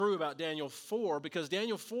true about Daniel 4 because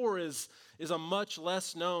Daniel 4 is a much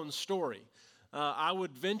less known story. I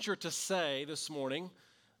would venture to say this morning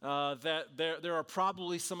that there are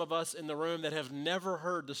probably some of us in the room that have never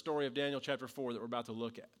heard the story of Daniel chapter 4 that we're about to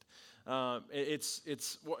look at.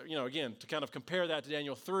 It's again, to kind of compare that to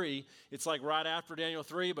Daniel 3, it's like right after Daniel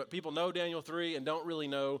 3, but people know Daniel 3 and don't really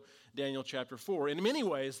know Daniel chapter 4. In many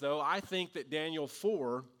ways, though, I think that Daniel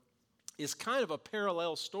 4 is kind of a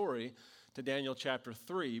parallel story to Daniel chapter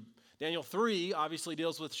 3. Daniel 3 obviously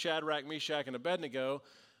deals with Shadrach, Meshach, and Abednego.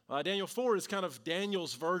 Daniel 4 is kind of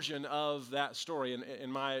Daniel's version of that story in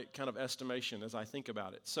my kind of estimation as I think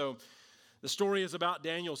about it. So the story is about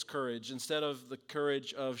Daniel's courage instead of the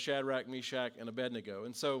courage of Shadrach, Meshach, and Abednego.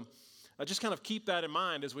 And so just kind of keep that in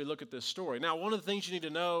mind as we look at this story. Now, one of the things you need to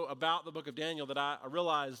know about the book of Daniel that I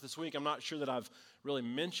realized this week, I'm not sure that I've really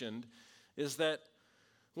mentioned, is that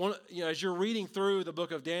as you're reading through the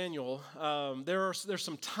book of Daniel, there's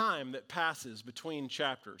some time that passes between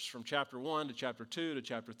chapters, from chapter 1 to chapter 2 to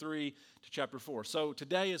chapter 3 to chapter 4. So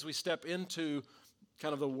today, as we step into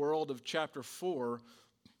kind of the world of chapter 4,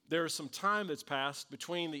 there's some time that's passed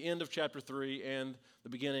between the end of chapter 3 and the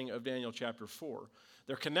beginning of Daniel chapter 4.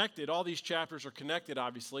 They're connected. All these chapters are connected,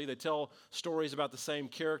 obviously. They tell stories about the same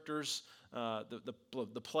characters.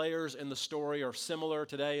 The players in the story are similar.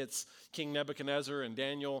 Today it's King Nebuchadnezzar and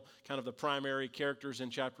Daniel, kind of the primary characters in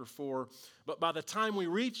chapter 4. But by the time we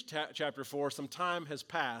reach chapter 4, some time has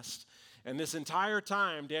passed. And this entire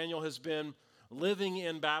time, Daniel has been living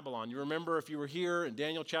in Babylon. You remember, if you were here in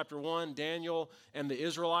Daniel chapter 1, Daniel and the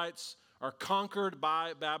Israelites are conquered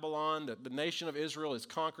by Babylon. The nation of Israel is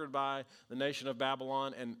conquered by the nation of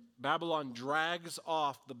Babylon, and Babylon drags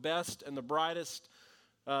off the best and the brightest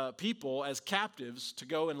people as captives to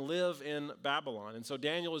go and live in Babylon. And so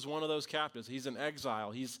Daniel is one of those captives. He's in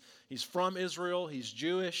exile. He's from Israel. He's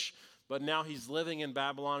Jewish, but now he's living in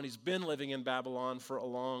Babylon. He's been living in Babylon for a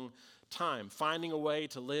long time, finding a way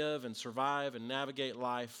to live and survive and navigate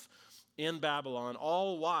life in Babylon,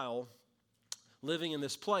 all while living in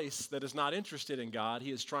this place that is not interested in God. He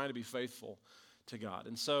is trying to be faithful to God.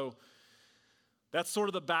 And so that's sort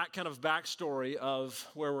of the backstory of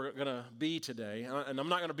where we're going to be today. And I'm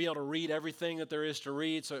not going to be able to read everything that there is to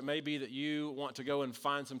read, so it may be that you want to go and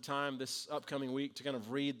find some time this upcoming week to kind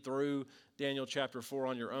of read through Daniel chapter 4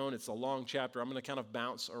 on your own. It's a long chapter. I'm going to kind of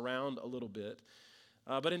bounce around a little bit.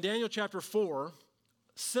 But in Daniel chapter 4,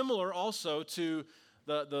 similar also to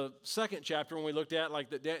the second chapter when we looked at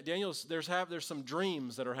Daniel's, there's some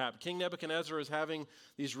dreams that are happening. King Nebuchadnezzar is having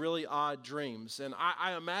these really odd dreams. And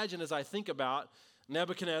I imagine as I think about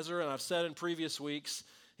Nebuchadnezzar, and I've said in previous weeks,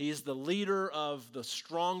 he's the leader of the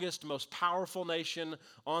strongest, most powerful nation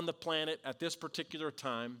on the planet at this particular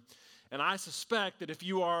time. And I suspect that if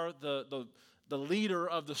you are the leader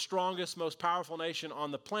of the strongest, most powerful nation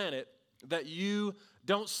on the planet, that you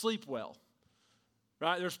don't sleep well.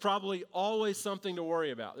 Right? There's probably always something to worry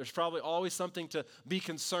about. There's probably always something to be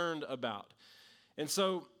concerned about. And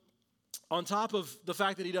so, on top of the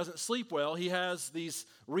fact that he doesn't sleep well, he has these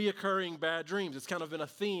reoccurring bad dreams. It's kind of been a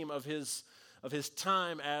theme of his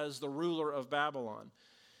time as the ruler of Babylon.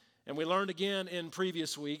 And we learned again in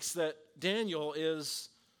previous weeks that Daniel is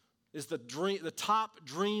the top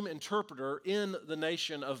dream interpreter in the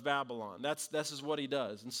nation of Babylon. This is what he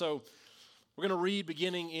does. And so, we're going to read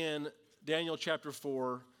beginning in Daniel chapter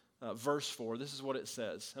 4, verse 4. This is what it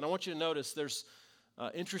says. And I want you to notice there's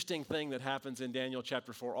an interesting thing that happens in Daniel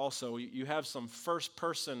chapter 4 also. You have some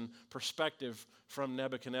first-person perspective from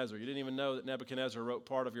Nebuchadnezzar. You didn't even know that Nebuchadnezzar wrote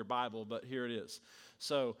part of your Bible, but here it is.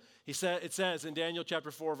 So it says in Daniel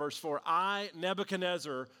chapter 4, verse 4, I,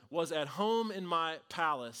 Nebuchadnezzar, was at home in my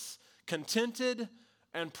palace, contented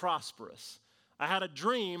and prosperous. I had a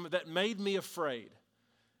dream that made me afraid.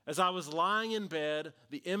 As I was lying in bed,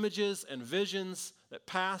 the images and visions that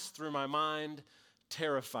passed through my mind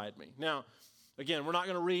terrified me. Now, again, we're not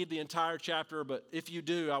going to read the entire chapter, but if you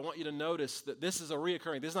do, I want you to notice that this is a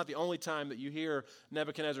reoccurring. This is not the only time that you hear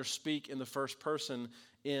Nebuchadnezzar speak in the first person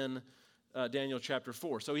in Daniel chapter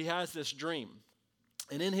 4. So he has this dream.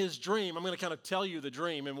 And in his dream, I'm going to kind of tell you the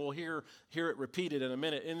dream, and we'll hear it repeated in a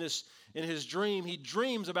minute. In his dream, he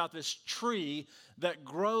dreams about this tree that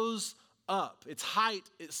grows up. Its height,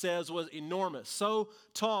 it says, was enormous, so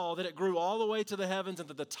tall that it grew all the way to the heavens and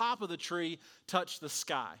that the top of the tree touched the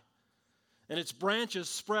sky. And its branches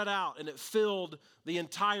spread out and it filled the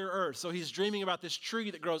entire earth. So he's dreaming about this tree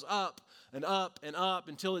that grows up and up and up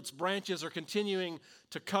until its branches are continuing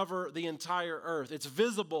to cover the entire earth. It's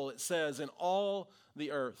visible, it says, in all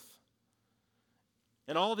the earth.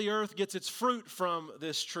 And all the earth gets its fruit from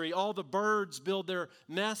this tree. All the birds build their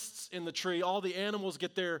nests in the tree. All the animals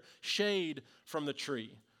get their shade from the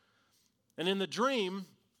tree. And in the dream,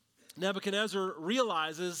 Nebuchadnezzar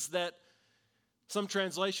realizes that some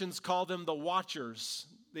translations call them the watchers.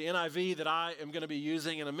 The NIV that I am going to be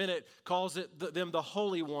using in a minute calls them the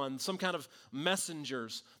Holy One, some kind of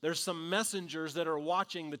messengers. There's some messengers that are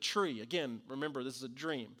watching the tree. Again, remember, this is a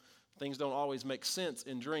dream. Things don't always make sense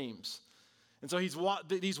in dreams. And so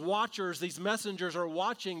these watchers, these messengers are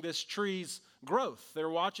watching this tree's growth. They're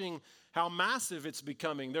watching how massive it's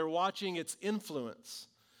becoming. They're watching its influence.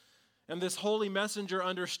 And this holy messenger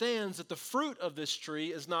understands that the fruit of this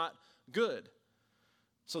tree is not good.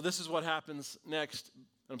 So this is what happens next.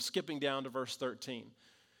 I'm skipping down to verse 13.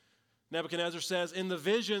 Nebuchadnezzar says, "In the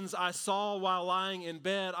visions I saw while lying in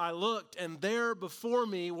bed, I looked, and there before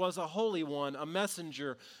me was a holy one, a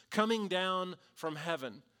messenger, coming down from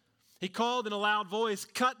heaven. He called in a loud voice,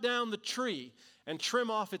 'Cut down the tree and trim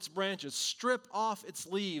off its branches, strip off its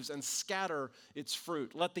leaves and scatter its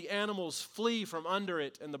fruit. Let the animals flee from under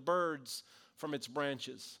it and the birds from its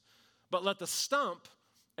branches. But let the stump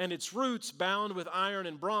and its roots bound with iron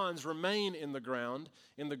and bronze remain in the ground,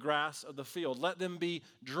 in the grass of the field. Let them be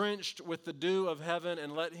drenched with the dew of heaven,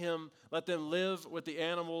 and let them live with the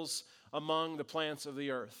animals among the plants of the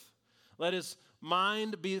earth. Let his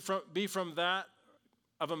mind be from that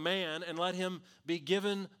of a man, and let him be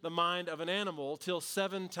given the mind of an animal till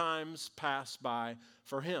 7 times pass by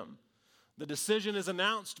for him.' The decision is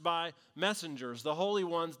announced by messengers. The holy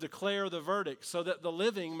ones declare the verdict, so that the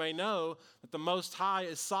living may know that the Most High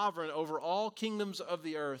is sovereign over all kingdoms of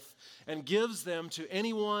the earth, and gives them to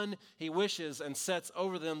anyone he wishes, and sets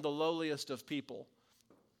over them the lowliest of people.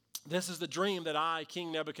 This is the dream that I,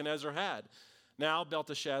 King Nebuchadnezzar, had. Now,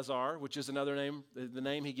 Belteshazzar, which is another name, the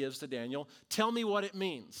name he gives to Daniel, tell me what it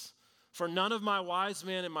means. For none of my wise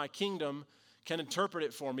men in my kingdom can interpret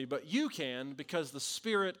it for me, but you can, because the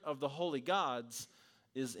spirit of the holy gods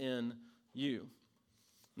is in you."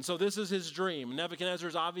 And so this is his dream. Nebuchadnezzar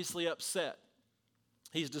is obviously upset.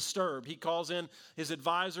 He's disturbed. He calls in his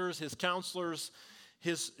advisors, his counselors,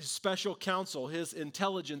 his special counsel, his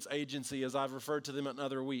intelligence agency, as I've referred to them in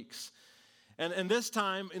other weeks. And this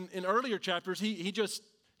time, in earlier chapters, he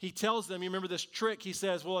tells them, you remember this trick, he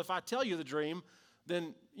says, well, if I tell you the dream,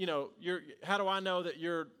 then, how do I know that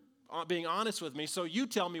you're being honest with me? So you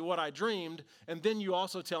tell me what I dreamed, and then you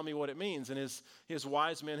also tell me what it means. And his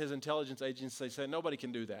wise men, his intelligence agents, they said, nobody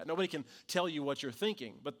can do that. Nobody can tell you what you're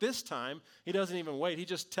thinking. But this time, he doesn't even wait. He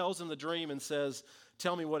just tells them the dream and says,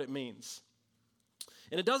 tell me what it means.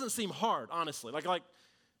 And it doesn't seem hard, honestly.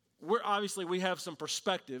 We have some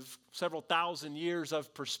perspective, several thousand years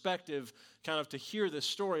of perspective kind of to hear this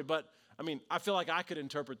story. But, I feel like I could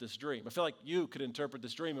interpret this dream. I feel like you could interpret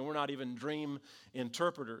this dream, and we're not even dream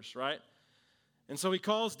interpreters, right? And so he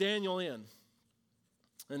calls Daniel in,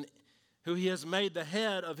 and who he has made the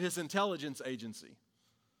head of his intelligence agency.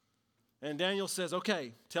 And Daniel says,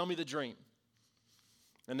 okay, tell me the dream.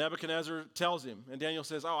 And Nebuchadnezzar tells him, and Daniel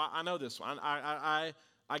says, oh, I know this one. I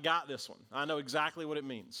got this one. I know exactly what it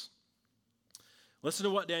means. Listen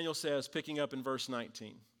to what Daniel says, picking up in verse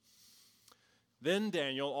 19. Then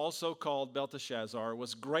Daniel, also called Belteshazzar,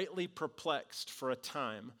 was greatly perplexed for a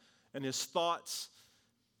time, and his thoughts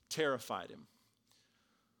terrified him.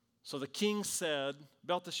 So the king said,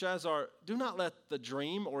 Belteshazzar, do not let the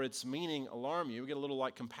dream or its meaning alarm you. We get a little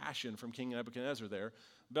compassion from King Nebuchadnezzar there.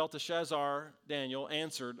 Belteshazzar, Daniel,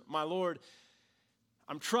 answered, my lord,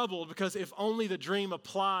 I'm troubled because if only the dream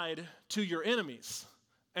applied to your enemies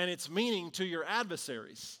and its meaning to your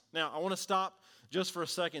adversaries. Now, I want to stop just for a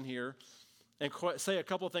second here and say a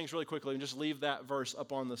couple of things really quickly and just leave that verse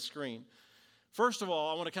up on the screen. First of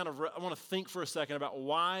all, I want to think for a second about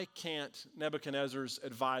why can't Nebuchadnezzar's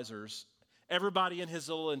advisors, everybody in his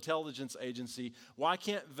little intelligence agency, why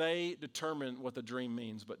can't they determine what the dream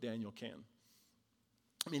means, but Daniel can?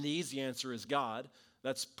 The easy answer is God.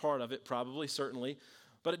 That's part of it, probably, certainly.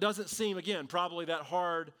 But it doesn't seem, again, probably that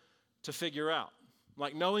hard to figure out.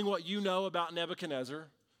 Like knowing what you know about Nebuchadnezzar,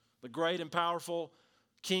 the great and powerful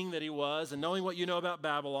king that he was, and knowing what you know about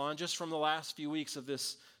Babylon, just from the last few weeks of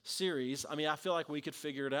this series, I feel like we could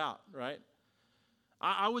figure it out, right?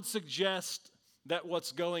 I would suggest that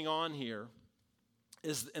what's going on here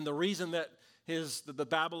is, and the reason that the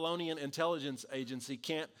Babylonian intelligence agency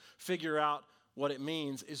can't figure out what it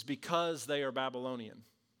means is because they are Babylonian.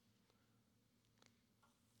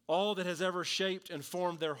 All that has ever shaped and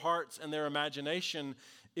formed their hearts and their imagination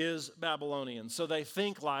is Babylonian. So they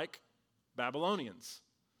think like Babylonians.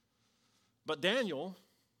 But Daniel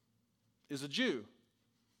is a Jew.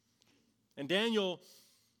 And Daniel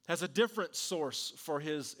has a different source for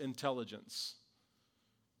his intelligence.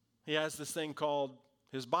 He has this thing called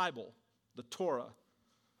his Bible, the Torah.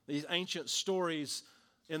 These ancient stories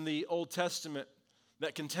in the Old Testament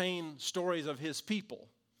that contain stories of his people,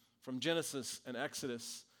 from Genesis and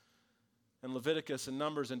Exodus and Leviticus and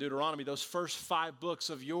Numbers and Deuteronomy, those first 5 books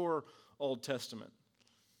of your Old Testament.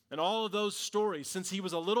 And all of those stories, since he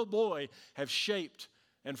was a little boy, have shaped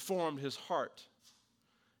and formed his heart,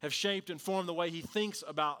 have shaped and formed the way he thinks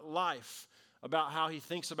about life, about how he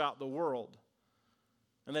thinks about the world.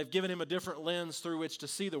 And they've given him a different lens through which to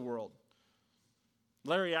see the world.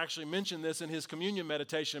 Larry actually mentioned this in his communion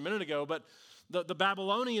meditation a minute ago, but the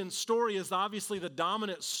Babylonian story is obviously the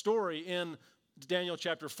dominant story in Daniel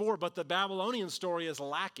chapter 4, but the Babylonian story is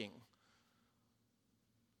lacking.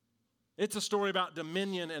 It's a story about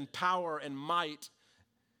dominion and power and might,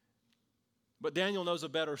 but Daniel knows a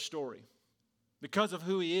better story. Because of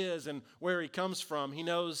who he is and where he comes from, he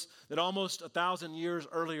knows that almost 1,000 years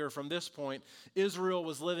earlier from this point, Israel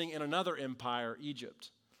was living in another empire,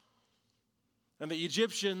 Egypt. And the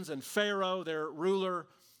Egyptians and Pharaoh, their ruler,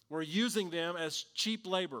 were using them as cheap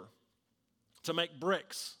labor to make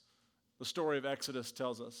bricks, the story of Exodus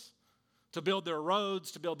tells us, to build their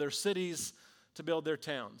roads, to build their cities, to build their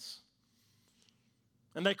towns.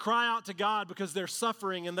 And they cry out to God because they're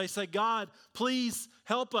suffering, and they say, God, please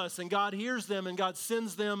help us. And God hears them, and God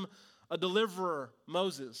sends them a deliverer,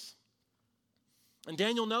 Moses. And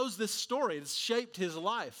Daniel knows this story. It's shaped his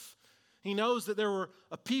life. He knows that there were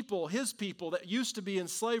a people, his people, that used to be in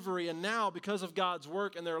slavery, and now, because of God's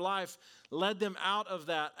work in their life, led them out of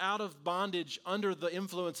that, out of bondage under the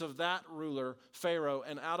influence of that ruler, Pharaoh,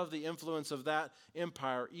 and out of the influence of that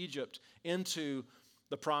empire, Egypt, into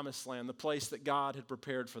the promised land, the place that God had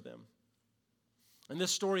prepared for them. And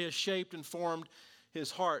this story has shaped and formed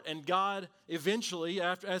his heart. And God eventually,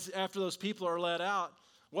 after those people are led out,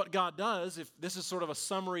 what God does, if this is sort of a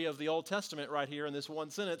summary of the Old Testament right here in this one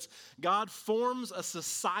sentence, God forms a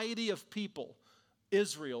society of people,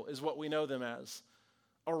 Israel is what we know them as,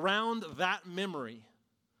 around that memory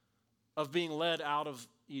of being led out of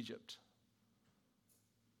Egypt.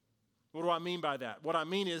 What do I mean by that? What I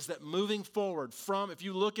mean is that moving forward from, if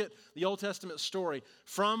you look at the Old Testament story,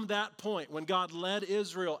 from that point when God led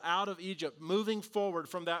Israel out of Egypt, moving forward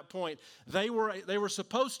from that point, they were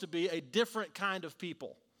supposed to be a different kind of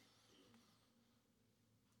people.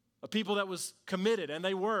 A people that was committed, and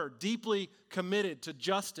they were deeply committed to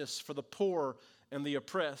justice for the poor and the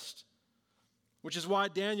oppressed. Which is why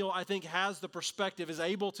Daniel, I think, has the perspective, is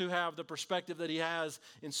able to have the perspective that he has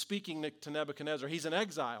in speaking to Nebuchadnezzar. He's in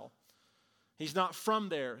exile. He's not from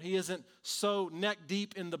there. He isn't so neck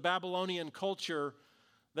deep in the Babylonian culture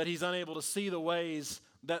that he's unable to see the ways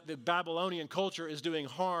that the Babylonian culture is doing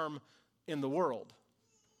harm in the world.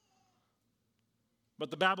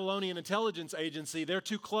 But the Babylonian intelligence agency, they're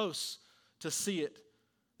too close to see it.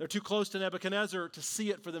 They're too close to Nebuchadnezzar to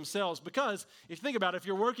see it for themselves. Because if you think about it, if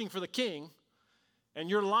you're working for the king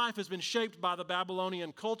and your life has been shaped by the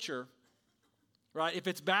Babylonian culture, right? If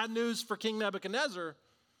it's bad news for King Nebuchadnezzar,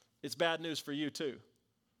 it's bad news for you too.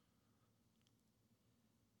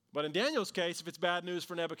 But in Daniel's case, if it's bad news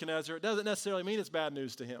for Nebuchadnezzar, it doesn't necessarily mean it's bad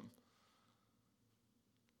news to him,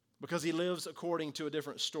 because he lives according to a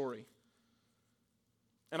different story.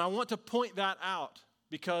 And I want to point that out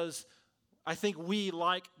because I think we,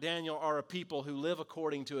 like Daniel, are a people who live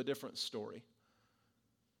according to a different story.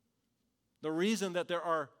 The reason that there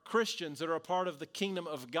are Christians that are a part of the kingdom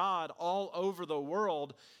of God all over the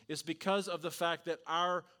world is because of the fact that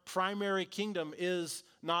our primary kingdom is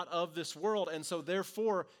not of this world. And so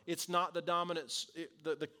therefore, it's not the dominant,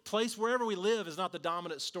 the place wherever we live is not the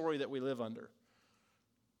dominant story that we live under.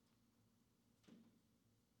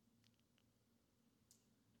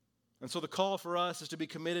 And so the call for us is to be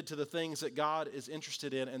committed to the things that God is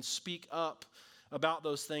interested in and speak up about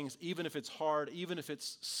those things, even if it's hard, even if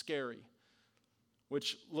it's scary.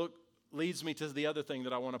 Which leads me to the other thing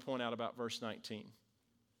that I want to point out about verse 19.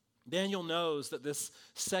 Daniel knows that this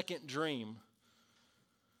second dream,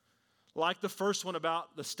 like the first one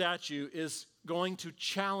about the statue, is going to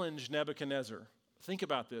challenge Nebuchadnezzar. Think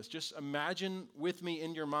about this. Just imagine with me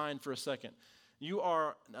in your mind for a second. You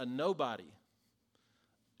are a nobody,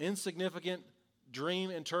 insignificant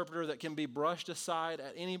dream interpreter that can be brushed aside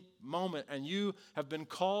at any moment, and you have been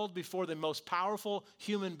called before the most powerful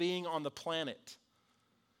human being on the planet.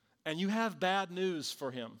 And you have bad news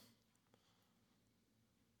for him.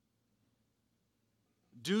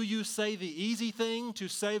 Do you say the easy thing to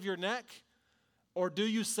save your neck? Or do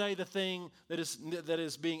you say the thing that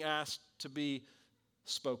is being asked to be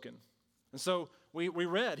spoken? And so we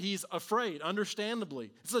read, he's afraid,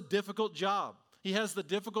 understandably. It's a difficult job. He has the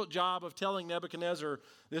difficult job of telling Nebuchadnezzar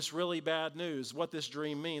this really bad news, what this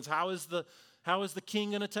dream means. How is the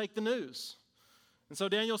king going to take the news? And so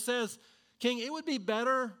Daniel says, King, it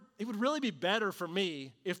would really be better for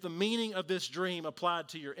me if the meaning of this dream applied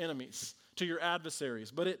to your enemies, to your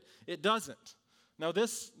adversaries, but it doesn't. Now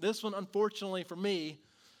this one, unfortunately for me,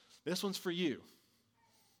 this one's for you.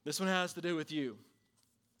 This one has to do with you.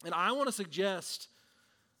 And I want to suggest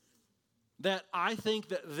that I think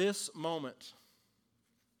that this moment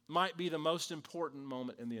might be the most important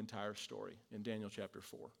moment in the entire story in Daniel chapter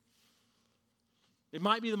 4. It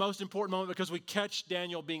might be the most important moment because we catch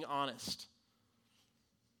Daniel being honest.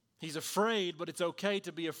 He's afraid, but it's okay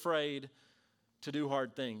to be afraid to do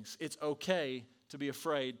hard things. It's okay to be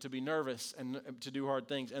afraid, to be nervous, and to do hard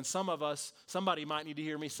things. And somebody might need to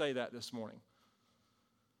hear me say that this morning.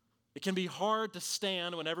 It can be hard to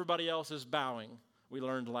stand when everybody else is bowing, we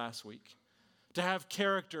learned last week. To have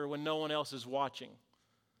character when no one else is watching.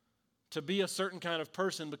 To be a certain kind of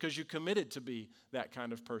person because you committed to be that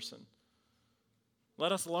kind of person.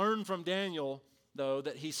 Let us learn from Daniel, though,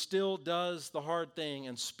 that he still does the hard thing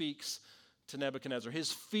and speaks to Nebuchadnezzar.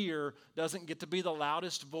 His fear doesn't get to be the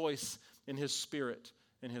loudest voice in his spirit,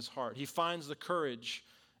 in his heart. He finds the courage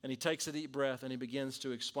and he takes a deep breath and he begins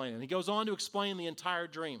to explain it. And he goes on to explain the entire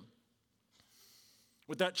dream.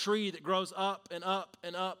 With that tree that grows up and up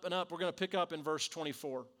and up and up, we're going to pick up in verse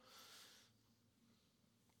 24.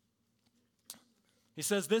 He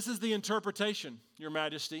says, "This is the interpretation, Your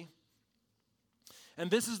Majesty,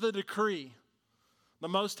 and this is the decree the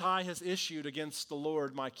Most High has issued against the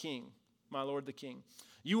Lord, my King, my Lord the King.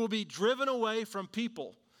 You will be driven away from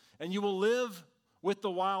people, and you will live with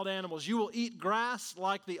the wild animals. You will eat grass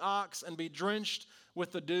like the ox and be drenched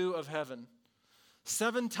with the dew of heaven.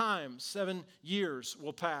 7 times, 7 years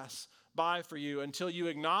will pass by for you until you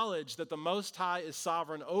acknowledge that the Most High is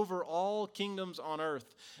sovereign over all kingdoms on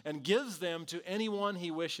earth and gives them to anyone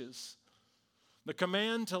he wishes. The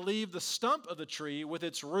command to leave the stump of the tree with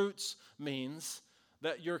its roots means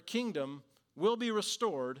that your kingdom will be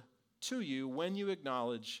restored to you when you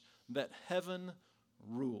acknowledge that heaven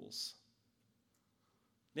rules."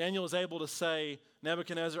 Daniel is able to say,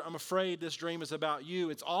 "Nebuchadnezzar, I'm afraid this dream is about you.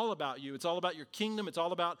 It's all about you. It's all about your kingdom. It's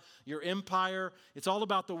all about your empire. It's all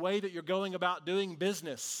about the way that you're going about doing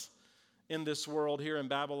business in this world here in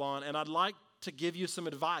Babylon. And I'd like to give you some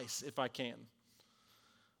advice if I can.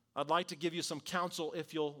 I'd like to give you some counsel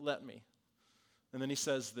if you'll let me." And then he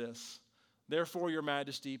says this, "Therefore, Your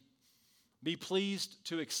Majesty, be pleased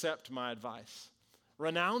to accept my advice.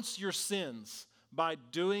 Renounce your sins by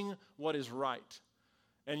doing what is right,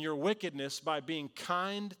 and your wickedness by being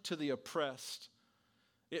kind to the oppressed.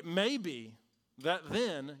 It may be that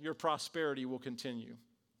then your prosperity will continue."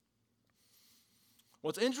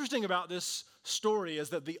 What's interesting about this story is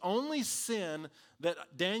that the only sin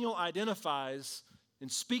that Daniel identifies in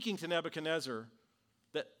speaking to Nebuchadnezzar,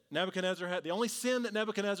 the only sin that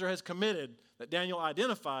Nebuchadnezzar has committed, that Daniel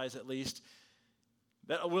identifies at least,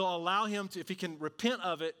 that will allow him to, if he can repent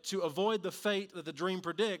of it, to avoid the fate that the dream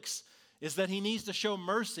predicts, is that he needs to show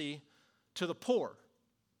mercy to the poor.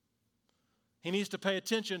 He needs to pay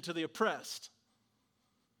attention to the oppressed.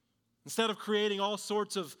 Instead of creating all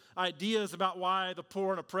sorts of ideas about why the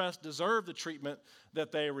poor and oppressed deserve the treatment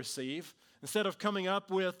that they receive, instead of coming up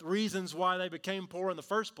with reasons why they became poor in the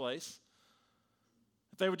first place,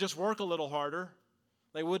 if they would just work a little harder,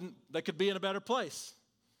 they could be in a better place.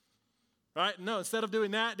 Right? No, instead of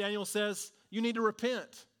doing that, Daniel says, you need to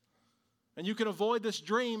repent. And you can avoid this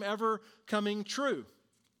dream ever coming true.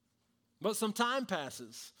 But some time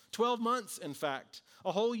passes, 12 months in fact,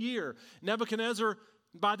 a whole year. Nebuchadnezzar,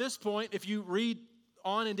 by this point, if you read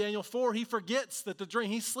on in Daniel 4, he forgets that the dream,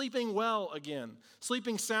 he's sleeping well again,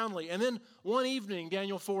 sleeping soundly. And then one evening,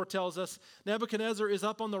 Daniel 4 tells us, Nebuchadnezzar is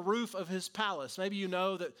up on the roof of his palace. Maybe you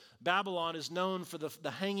know that Babylon is known for the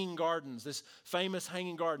hanging gardens, this famous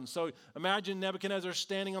hanging garden. So imagine Nebuchadnezzar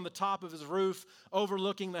standing on the top of his roof,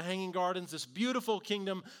 overlooking the hanging gardens, this beautiful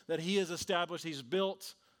kingdom that he has established, he's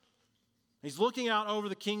built. He's looking out over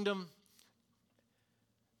the kingdom,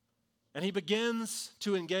 and he begins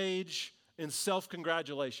to engage in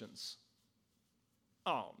self-congratulations.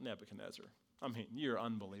 Oh, Nebuchadnezzar, you're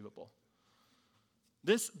unbelievable.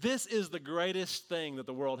 This is the greatest thing that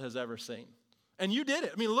the world has ever seen. And you did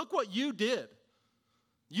it. Look what you did.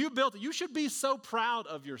 You built it. You should be so proud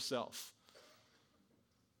of yourself.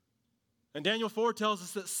 And Daniel 4 tells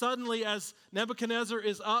us that suddenly as Nebuchadnezzar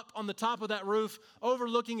is up on the top of that roof,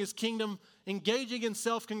 overlooking his kingdom, engaging in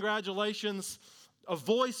self-congratulations, a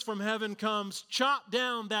voice from heaven comes, "Chop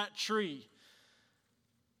down that tree."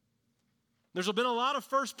 There's been a lot of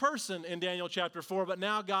first person in Daniel chapter 4, but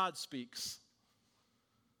now God speaks.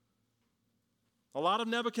 A lot of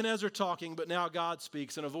Nebuchadnezzar talking, but now God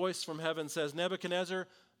speaks, and a voice from heaven says, "Nebuchadnezzar,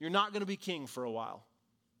 you're not going to be king for a while.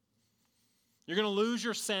 You're going to lose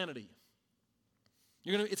your sanity.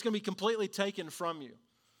 It's going to be completely taken from you.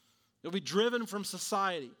 You'll be driven from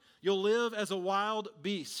society. You'll live as a wild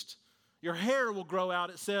beast. Your hair will grow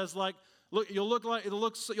out, it says, you'll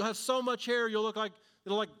have so much hair, it'll look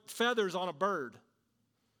like feathers on a bird.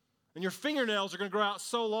 And your fingernails are going to grow out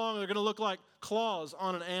so long, they're going to look like claws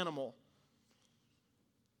on an animal.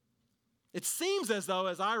 It seems as though,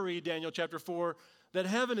 as I read Daniel chapter 4, that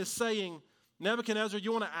heaven is saying, Nebuchadnezzar,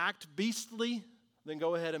 you want to act beastly? Then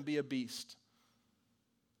go ahead and be a beast.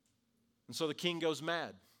 And so the king goes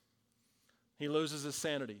mad. He loses his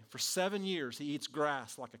sanity. For 7 years, he eats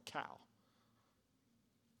grass like a cow.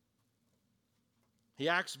 He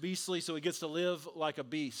acts beastly, so he gets to live like a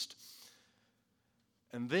beast.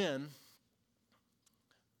 And then,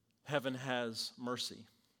 heaven has mercy.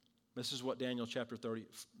 This is what Daniel chapter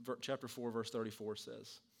 4, verse 34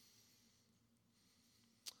 says.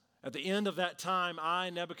 At the end of that time, I,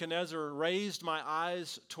 Nebuchadnezzar, raised my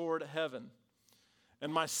eyes toward heaven,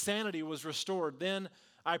 and my sanity was restored. Then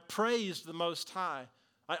I praised the Most High.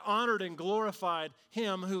 I honored and glorified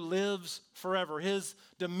him who lives forever. His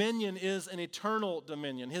dominion is an eternal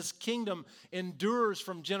dominion. His kingdom endures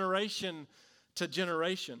from generation to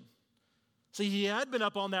generation. See, he had been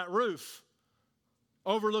up on that roof,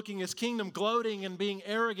 overlooking his kingdom, gloating and being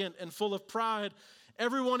arrogant and full of pride.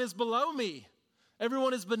 Everyone is below me.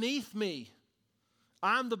 Everyone is beneath me.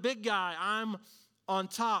 I'm the big guy. I'm on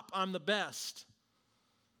top. I'm the best.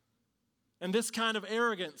 And this kind of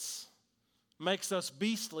arrogance makes us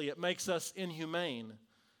beastly. It makes us inhumane,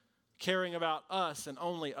 caring about us and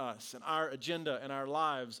only us and our agenda and our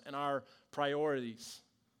lives and our priorities.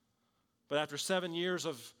 But after 7 years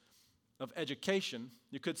of education,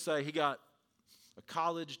 you could say he got a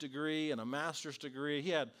college degree and a master's degree.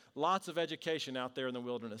 He had lots of education out there in the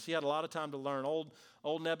wilderness. He had a lot of time to learn.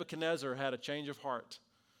 Old Nebuchadnezzar had a change of heart.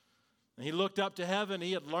 And he looked up to heaven.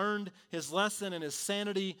 He had learned his lesson, and his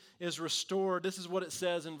sanity is restored. This is what it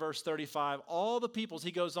says in verse 35. All the peoples,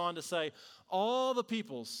 he goes on to say, all the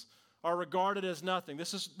peoples are regarded as nothing.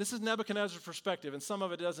 This is Nebuchadnezzar's perspective, and some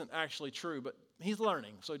of it isn't actually true, but he's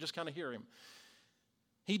learning, so just kind of hear him.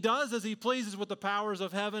 He does as he pleases with the powers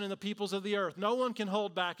of heaven and the peoples of the earth. No one can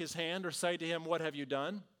hold back his hand or say to him, what have you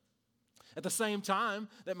done? At the same time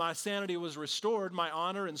that my sanity was restored, my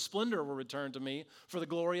honor and splendor were returned to me for the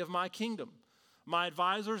glory of my kingdom. My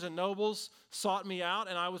advisors and nobles sought me out,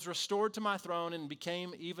 and I was restored to my throne and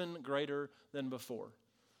became even greater than before.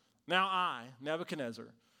 Now I, Nebuchadnezzar,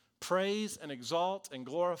 praise and exalt and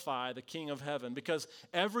glorify the King of heaven, because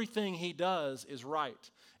everything he does is right,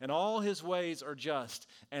 and all his ways are just,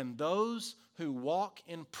 and those who walk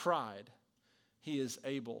in pride he is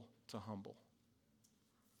able to humble.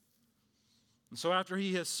 And so after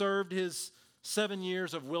he has served his 7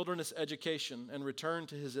 years of wilderness education and returned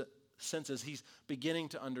to his senses, he's beginning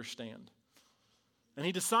to understand. And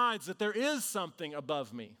he decides that there is something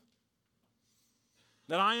above me,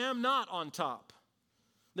 that I am not on top.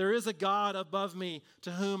 There is a God above me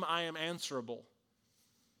to whom I am answerable.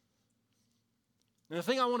 And the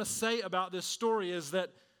thing I want to say about this story is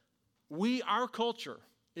that our culture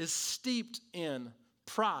is steeped in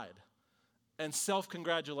pride and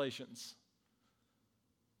self-congratulations.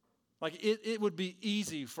 Like it would be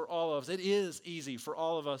easy for all of us. It is easy for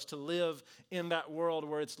all of us to live in that world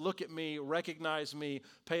where it's look at me, recognize me,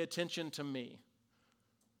 pay attention to me.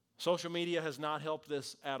 Social media has not helped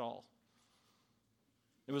this at all.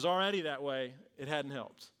 It was already that way. It hadn't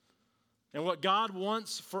helped. And what God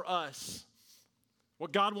wants for us,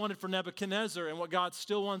 what God wanted for Nebuchadnezzar and what God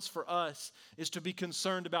still wants for us is to be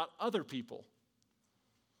concerned about other people.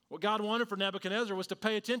 What God wanted for Nebuchadnezzar was to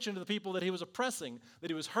pay attention to the people that he was oppressing, that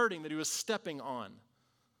he was hurting, that he was stepping on.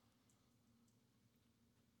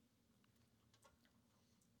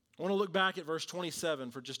 I want to look back at verse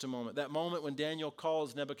 27 for just a moment. That moment when Daniel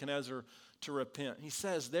calls Nebuchadnezzar to repent. He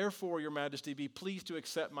says, therefore, your majesty, be pleased to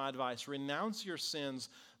accept my advice. Renounce your sins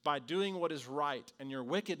by doing what is right, and your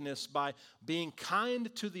wickedness by being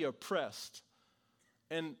kind to the oppressed.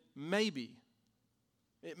 And maybe,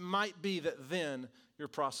 it might be that then your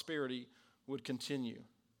prosperity would continue.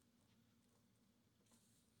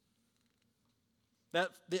 That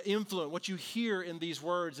the influence, what you hear in these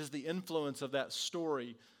words is the influence of that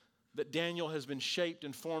story that Daniel has been shaped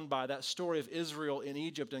and formed by, that story of Israel in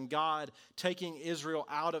Egypt and God taking Israel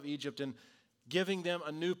out of Egypt and giving them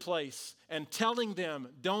a new place and telling them,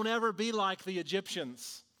 don't ever be like the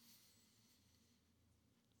Egyptians.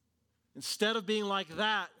 Instead of being like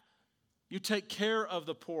that, you take care of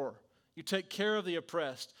the poor. You take care of the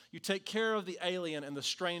oppressed. You take care of the alien and the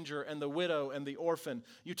stranger and the widow and the orphan.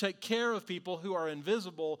 You take care of people who are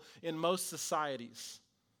invisible in most societies.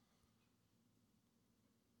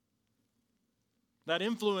 That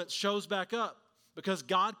influence shows back up because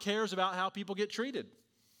God cares about how people get treated.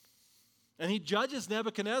 And he judges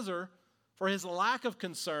Nebuchadnezzar for his lack of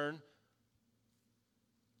concern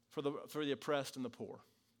for the oppressed and the poor.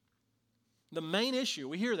 The main issue,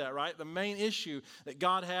 we hear that, right? The main issue that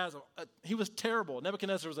God has, he was terrible.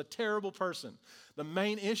 Nebuchadnezzar was a terrible person. The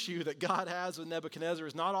main issue that God has with Nebuchadnezzar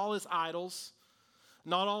is not all his idols,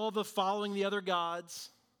 not all of the following the other gods.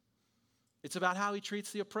 It's about how he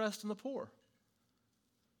treats the oppressed and the poor.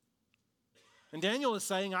 And Daniel is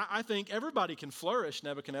saying, I think everybody can flourish,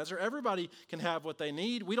 Nebuchadnezzar. Everybody can have what they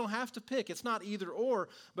need. We don't have to pick. It's not either or,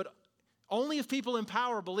 but only if people in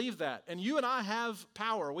power believe that. And you and I have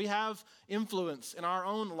power. We have influence in our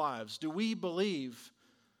own lives. Do we believe?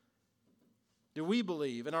 Do we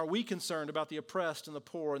believe? And are we concerned about the oppressed and the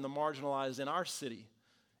poor and the marginalized in our city,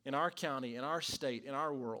 in our county, in our state, in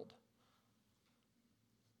our world?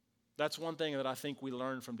 That's one thing that I think we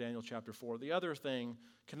learn from Daniel chapter 4. The other thing,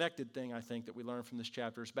 connected thing I think that we learn from this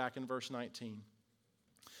chapter is back in verse 19.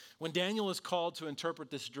 When Daniel is called to interpret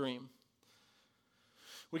this dream,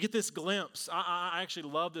 we get this glimpse. I actually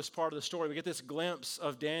love this part of the story. We get this glimpse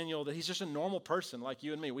of Daniel that he's just a normal person like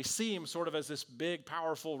you and me. We see him sort of as this big,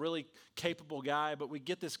 powerful, really capable guy, but we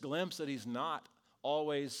get this glimpse that he's not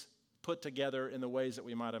always put together in the ways that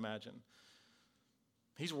we might imagine.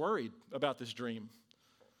 He's worried about this dream.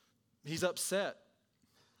 He's upset.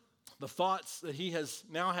 The thoughts that he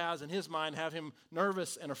now has in his mind have him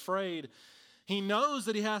nervous and afraid. He knows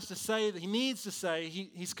that he has to say, that he needs to say,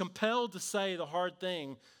 he's compelled to say the hard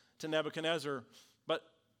thing to Nebuchadnezzar. But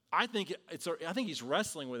I think he's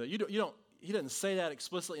wrestling with it. He doesn't say that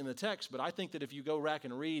explicitly in the text, but I think that if you go back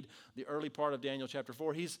and read the early part of Daniel chapter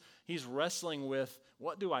 4, he's wrestling with,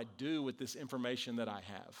 what do I do with this information that I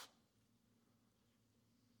have?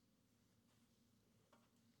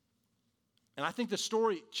 And I think the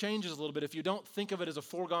story changes a little bit if you don't think of it as a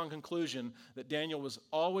foregone conclusion that Daniel was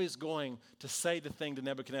always going to say the thing to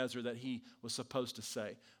Nebuchadnezzar that he was supposed to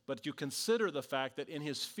say. But you consider the fact that in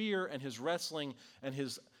his fear and his wrestling and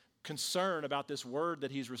his concern about this word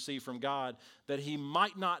that he's received from God, that he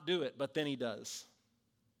might not do it, but then he does.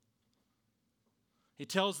 He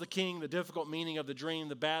tells the king the difficult meaning of the dream,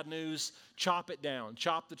 the bad news, chop it down,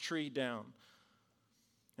 chop the tree down.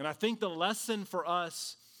 And I think the lesson for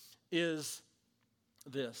us is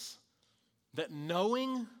this, that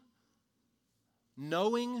knowing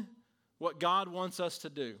what God wants us to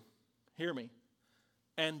do, hear me,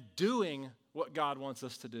 and doing what God wants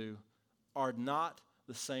us to do are not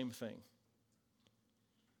the same thing.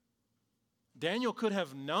 Daniel could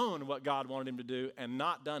have known what God wanted him to do and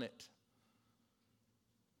not done it.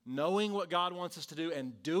 Knowing what God wants us to do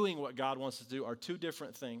and doing what God wants us to do are two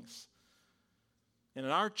different things. And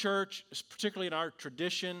in our church, particularly in our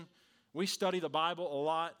tradition, we study the Bible a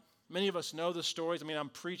lot. Many of us know the stories. I mean, I'm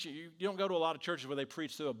preaching. You don't go to a lot of churches where they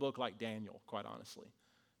preach through a book like Daniel, quite honestly,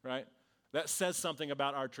 right? That says something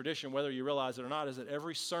about our tradition, whether you realize it or not, is that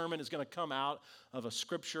every sermon is going to come out of a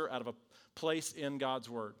scripture, out of a place in God's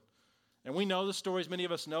Word. And we know the stories. Many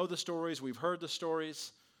of us know the stories. We've heard the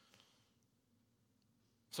stories.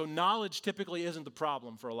 So knowledge typically isn't the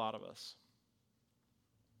problem for a lot of us.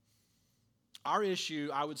 Our issue,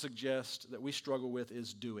 I would suggest, that we struggle with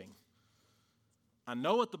is doing. I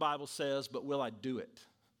know what the Bible says, but will I do it?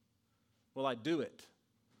 Will I do it?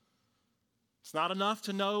 It's not enough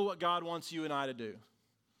to know what God wants you and I to do.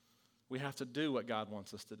 We have to do what God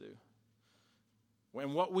wants us to do.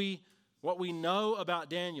 And what we know about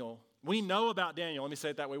Daniel, let me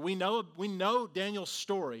say it that way. We know Daniel's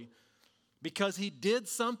story because he did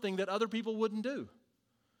something that other people wouldn't do.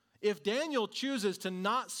 If Daniel chooses to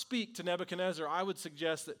not speak to Nebuchadnezzar, I would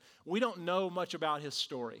suggest that we don't know much about his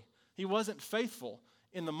story. He wasn't faithful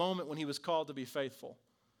in the moment when he was called to be faithful.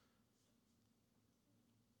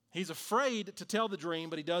 He's afraid to tell the dream,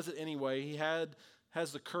 but he does it anyway. He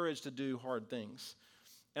has the courage to do hard things.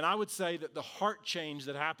 And I would say that the heart change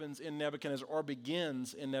that happens in Nebuchadnezzar or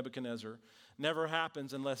begins in Nebuchadnezzar never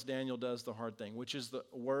happens unless Daniel does the hard thing, which is the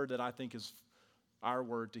word that I think is our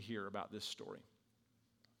word to hear about this story.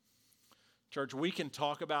 Church, we can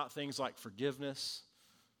talk about things like forgiveness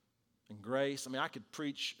and grace. I mean, I could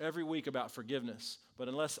preach every week about forgiveness, but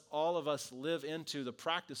unless all of us live into the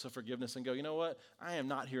practice of forgiveness and go, you know what, I am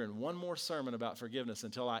not hearing one more sermon about forgiveness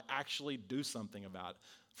until I actually do something about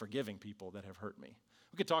forgiving people that have hurt me.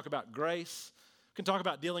 We could talk about grace. We can talk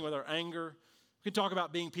about dealing with our anger. We can talk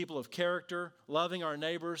about being people of character, loving our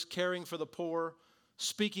neighbors, caring for the poor,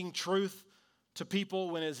 speaking truth to people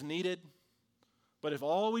when it's needed. But if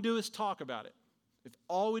all we do is talk about it,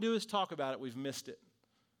 we've missed it.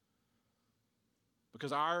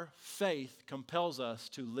 Because our faith compels us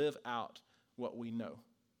to live out what we know.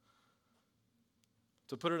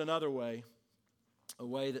 To put it another way, a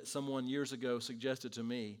way that someone years ago suggested to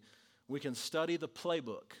me, we can study the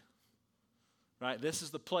playbook. Right? This is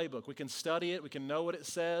the playbook. We can study it, we can know what it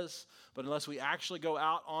says, but unless we actually go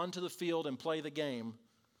out onto the field and play the game,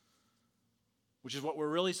 which is what we're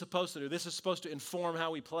really supposed to do. This is supposed to inform how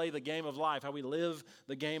we play the game of life, how we live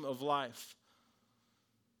the game of life.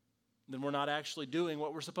 Then we're not actually doing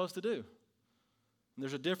what we're supposed to do. And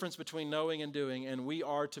there's a difference between knowing and doing, and we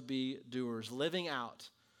are to be doers, living out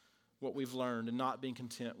what we've learned and not being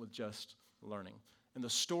content with just learning. And the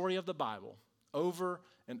story of the Bible, over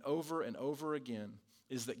and over and over again,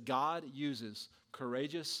 is that God uses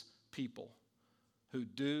courageous people who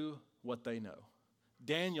do what they know.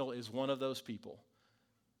 Daniel is one of those people,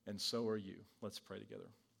 and so are you. Let's pray together.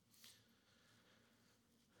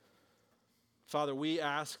 Father, we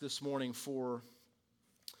ask this morning for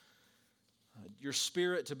your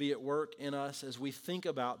Spirit to be at work in us as we think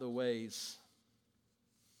about the ways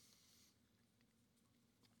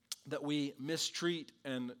that we mistreat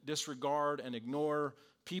and disregard and ignore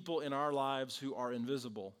people in our lives who are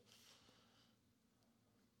invisible.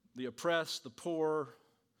 The oppressed, the poor,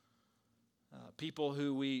 people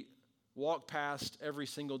who we walk past every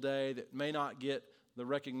single day that may not get the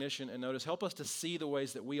recognition and notice. Help us to see the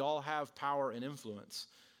ways that we all have power and influence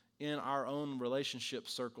in our own relationship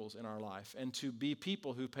circles in our life, and to be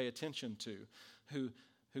people who pay attention to,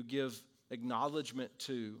 who give acknowledgement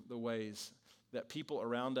to the ways that people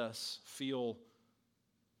around us feel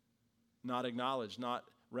not acknowledged, not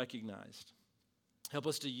recognized. Help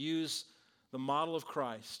us to use the model of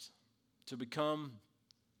Christ to become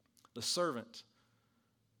the servant,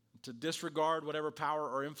 to disregard whatever power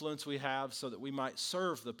or influence we have so that we might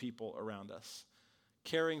serve the people around us,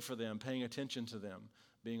 caring for them, paying attention to them,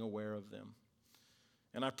 being aware of them.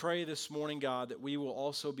 And I pray this morning, God, that we will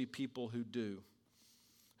also be people who do,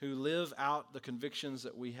 who live out the convictions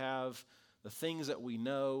that we have, the things that we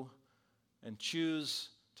know, and choose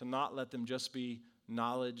to not let them just be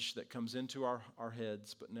knowledge that comes into our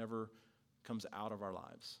heads but never comes out of our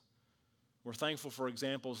lives. We're thankful for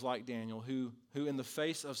examples like Daniel, who in the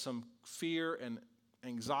face of some fear and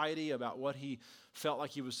anxiety about what he felt like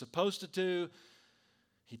he was supposed to do,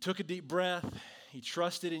 he took a deep breath, he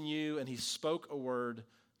trusted in you, and he spoke a word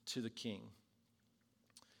to the king.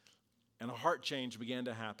 And a heart change began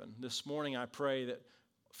to happen. This morning I pray that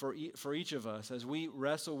for each of us, as we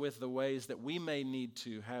wrestle with the ways that we may need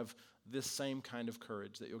to have this same kind of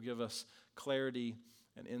courage, that you'll give us clarity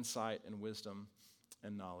and insight and wisdom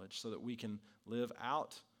and knowledge so that we can live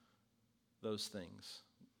out those things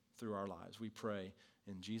through our lives. We pray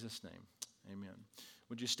in Jesus' name. Amen.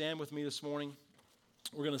 Would you stand with me this morning?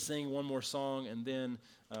 We're going to sing one more song and then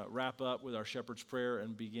wrap up with our shepherd's prayer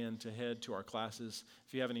and begin to head to our classes.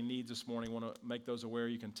 If you have any needs this morning, want to make those aware,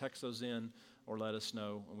 you can text those in or let us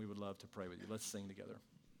know, and we would love to pray with you. Let's sing together.